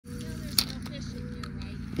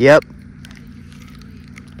Yep.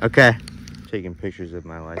 Okay. Taking pictures of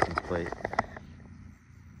my license plate.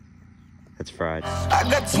 That's fried. I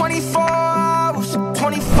got 24 hours,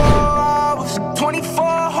 24 hours, 24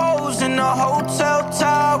 hoes in a hotel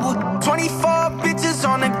tower, 24 bitches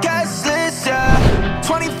on a guest list, yeah,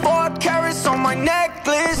 24 carats on my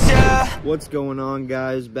necklace, yeah. What's going on,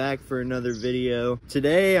 guys? Back for another video.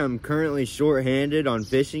 Today I'm currently short-handed on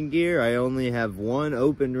fishing gear. I only have one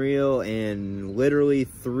open reel and literally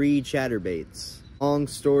 3 chatterbaits. Long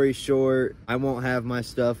story short, I won't have my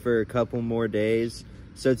stuff for a couple more days.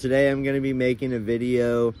 So today I'm going to be making a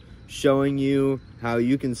video showing you how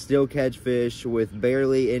you can still catch fish with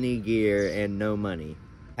barely any gear and no money.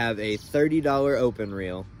 Have a $30 open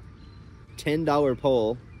reel, $10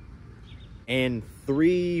 pole, and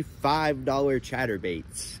 3 $5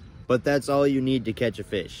 chatterbaits. But that's all you need to catch a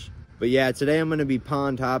fish. But yeah, today I'm going to be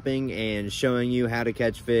pond hopping and showing you how to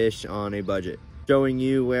catch fish on a budget. Showing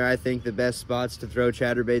you where I think the best spots to throw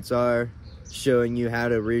chatterbaits are. Showing you how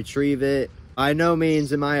to retrieve it. By no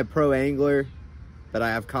means am I a pro angler, but I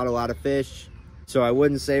have caught a lot of fish, so I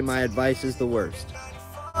wouldn't say my advice is the worst.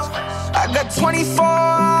 I got 24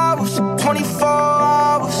 hours, 24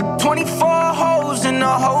 hours, 24 hoes in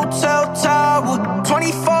a hotel tower,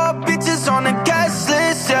 24 bitches on a guest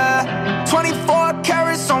list, yeah, 24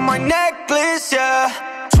 carats on my necklace,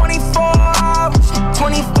 yeah, 24 hours,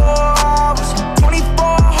 24 hours,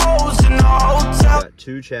 24 hoes in a hotel. Got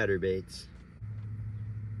 2 chatterbaits.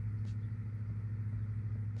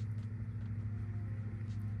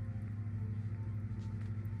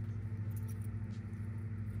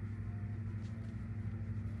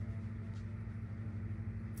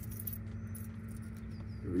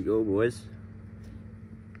 Here we go, boys.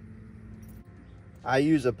 I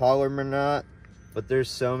use a polymer knot, but there's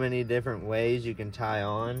so many different ways you can tie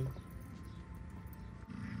on.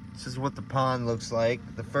 This is what the pond looks like,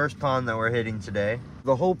 the first pond that we're hitting today.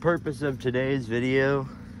 The whole purpose of today's video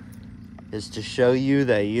is to show you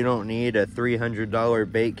that you don't need a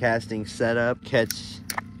 $300 bait casting setup to catch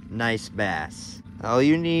nice bass. All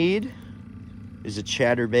you need is a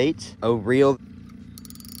chatterbait, a reel,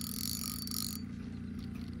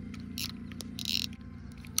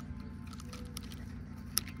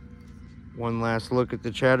 one last look at the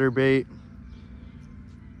chatterbait.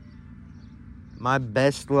 My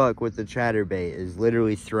best luck with the chatterbait is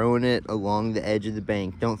literally throwing it along the edge of the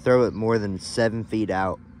bank. Don't throw it more than 7 feet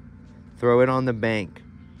out. Throw it on the bank.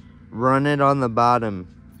 Run it on the bottom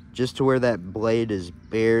just to where that blade is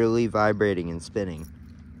barely vibrating and spinning.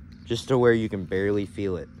 Just to where you can barely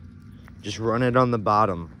feel it. Just run it on the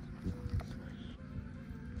bottom.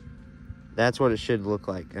 That's what it should look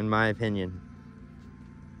like, in my opinion.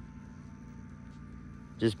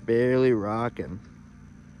 Just barely rocking.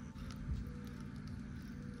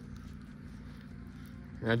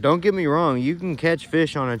 Now, don't get me wrong, you can catch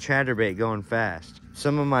fish on a chatterbait going fast.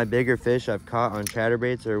 Some of my bigger fish I've caught on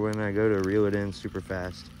chatterbaits are when I go to reel it in super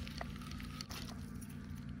fast.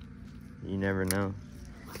 You never know.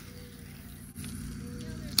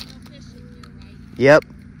 Yep.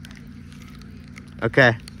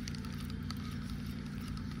 Okay.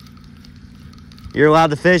 You're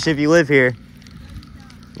allowed to fish if you live here.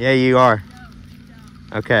 Yeah, you are.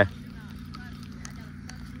 Okay.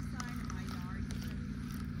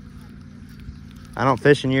 I don't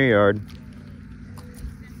fish in your yard.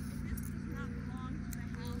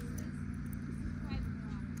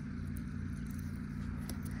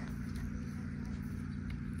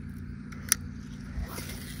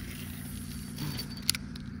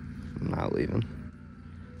 I'm not leaving.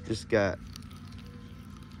 Just got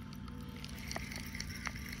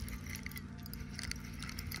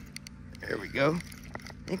there we go.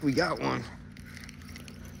 I think we got one.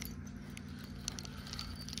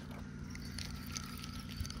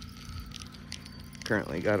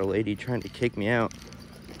 Currently got a lady trying to kick me out.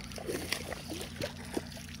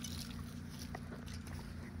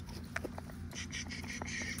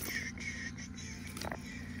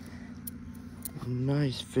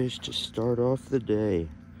 Nice fish to start off the day.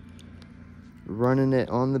 Running it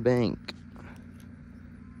on the bank.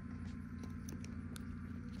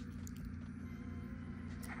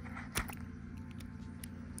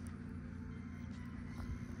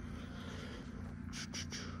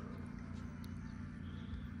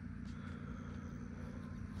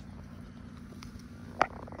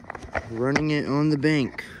 Running it on the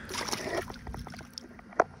bank.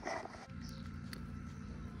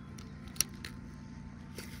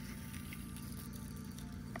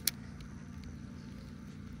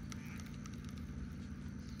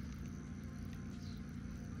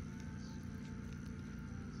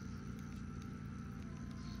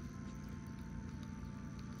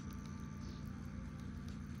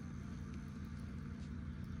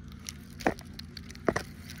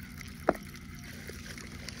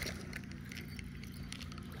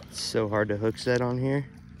 So hard to hook set on here.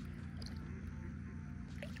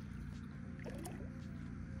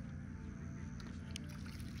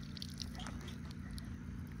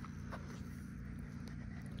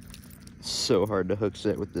 So hard to hook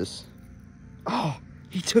set with this. Oh,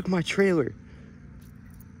 he took my trailer.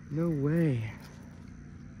 No way.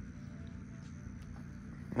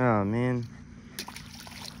 Oh man.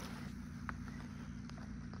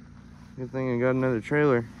 Good thing I got another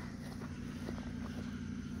trailer.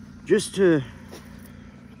 Just to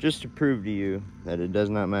prove to you that it does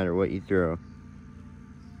not matter what you throw.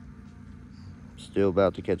 Still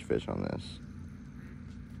about to catch fish on this.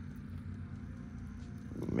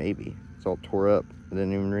 Maybe. It's all tore up. I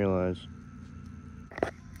didn't even realize.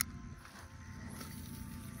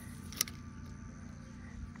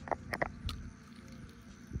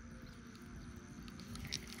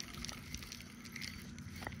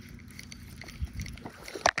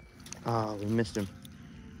 Oh, we missed him.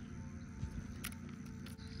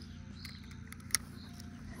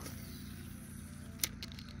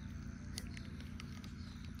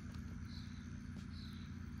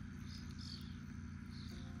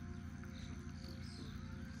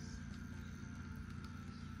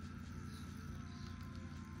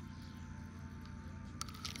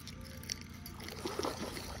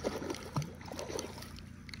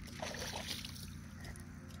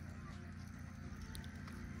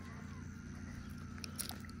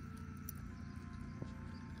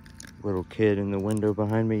 Little kid in the window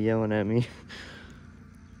behind me yelling at me.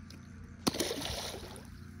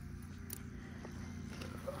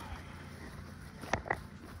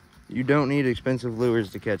 You don't need expensive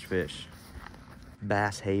lures to catch fish.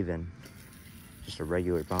 Bass Haven. Just a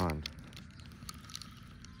regular pond.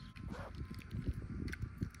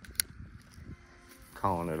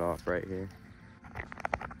 Calling it off right here.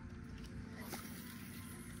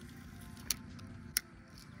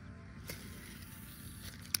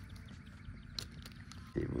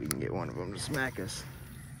 See if we can get one of them to smack us.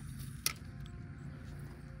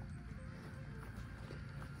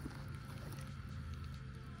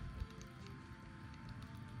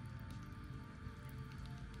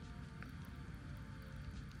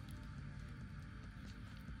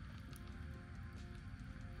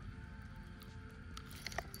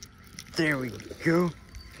 There we go.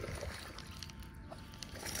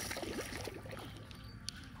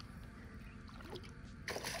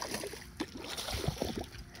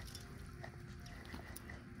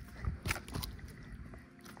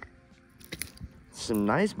 Some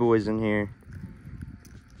nice boys in here.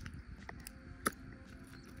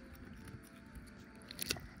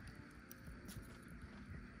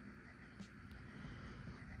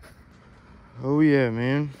 Oh yeah,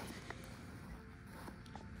 man.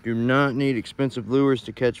 Do not need expensive lures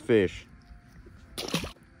to catch fish.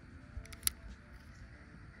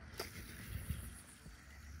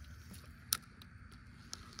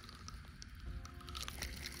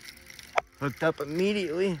 Hooked up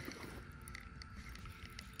immediately.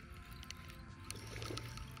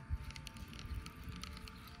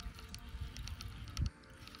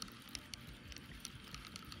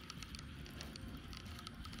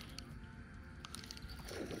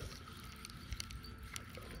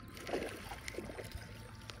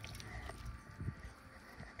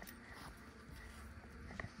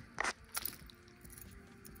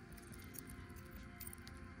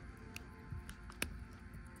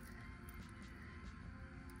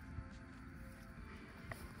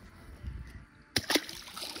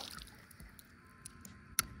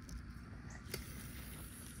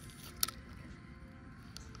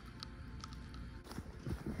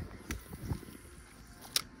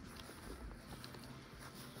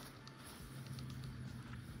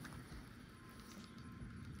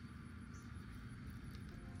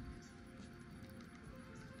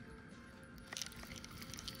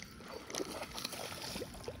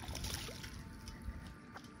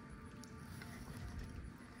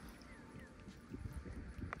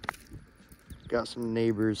 Got some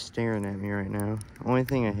neighbors staring at me right now. Only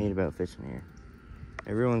thing I hate about fishing here.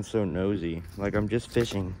 Everyone's so nosy. Like I'm just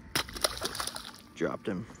fishing. Dropped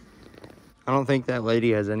him. I don't think that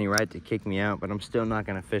lady has any right to kick me out, but I'm still not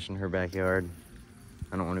gonna fish in her backyard.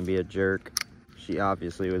 I don't wanna be a jerk. She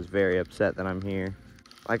obviously was very upset that I'm here.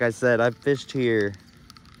 Like I said, I've fished here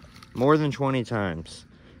more than 20 times.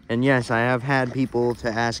 And yes, I have had people to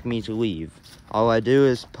ask me to leave. All I do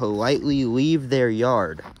is politely leave their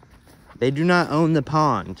yard. They do not own the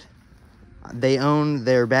pond. They own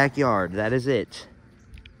their backyard. That is it.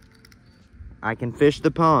 I can fish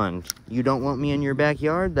the pond. You don't want me in your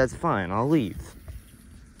backyard? That's fine. I'll leave.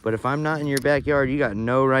 But if I'm not in your backyard, you got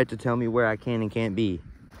no right to tell me where I can and can't be.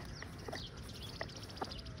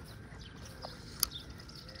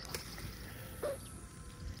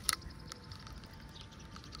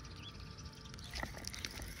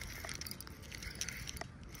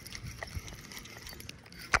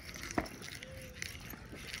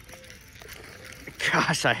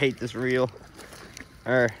 Gosh, I hate this reel.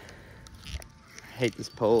 I hate this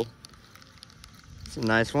pole. It's a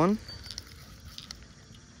nice one.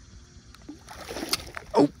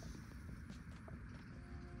 Oh!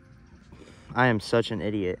 I am such an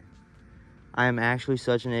idiot. I am actually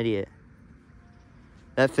such an idiot.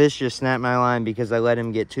 That fish just snapped my line because I let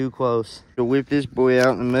him get too close. To whip this boy out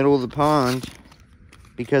in the middle of the pond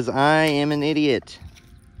because I am an idiot.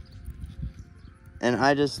 And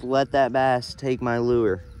I just let that bass take my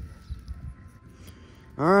lure.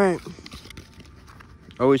 All right.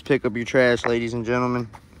 Always pick up your trash, ladies and gentlemen.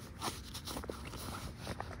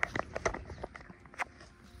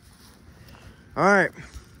 All right.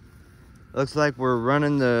 Looks like we're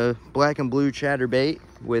running the black and blue chatterbait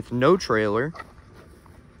with no trailer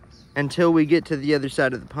until we get to the other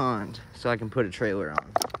side of the pond so I can put a trailer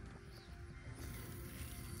on.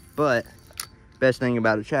 But best thing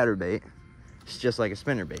about a chatterbait, it's just like a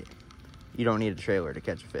spinnerbait. You don't need a trailer to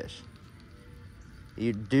catch a fish.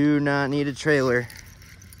 You do not need a trailer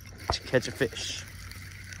to catch a fish.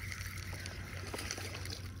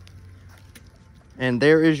 And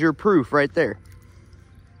there is your proof right there.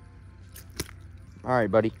 All right,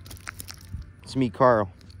 buddy. It's me, Carl.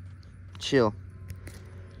 Chill.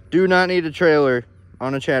 Do not need a trailer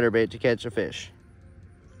on a chatterbait to catch a fish.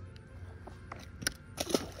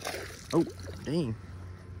 Oh, dang.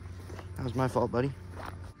 That was my fault, buddy.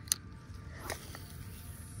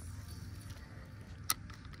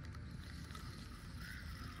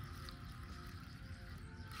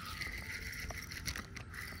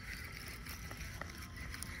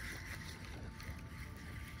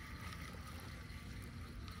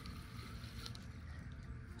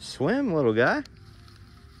 Swim, little guy.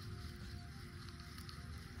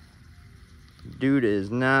 Dude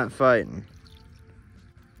is not fighting.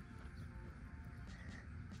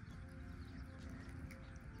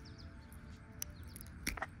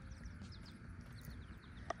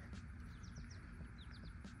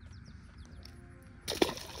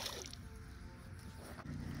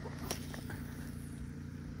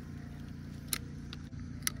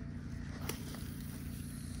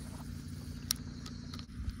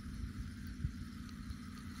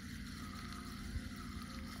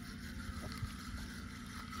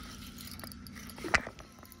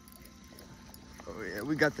 Oh yeah,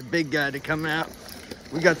 we got the big guy to come out.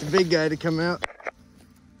 We got the big guy to come out.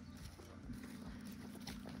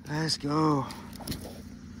 Let's go.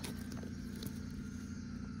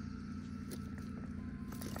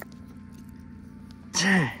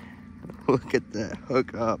 Look at that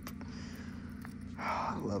hook up.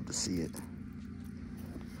 Oh, I love to see it.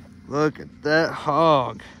 Look at that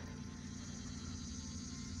hog.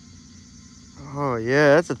 Oh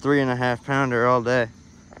yeah, that's a 3.5 pounder all day.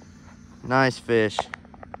 Nice fish.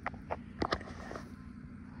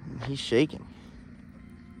 He's shaking.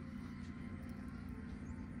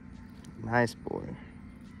 Nice boy.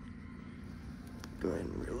 Go ahead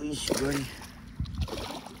and release you, buddy.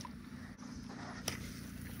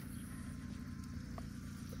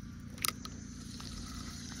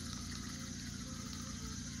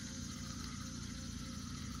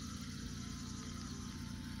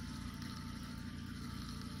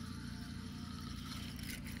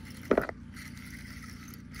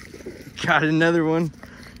 Got another one,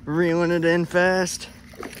 reeling it in fast.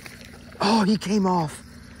 Oh, he came off.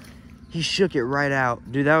 He shook it right out.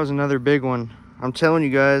 Dude, that was another big one. I'm telling you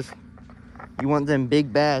guys, you want them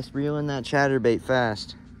big bass, reel in that chatterbait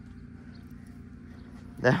fast.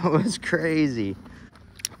 That was crazy.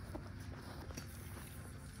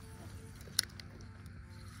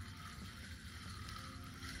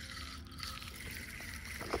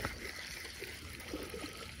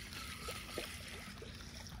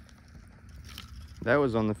 That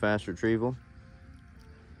was on the fast retrieval.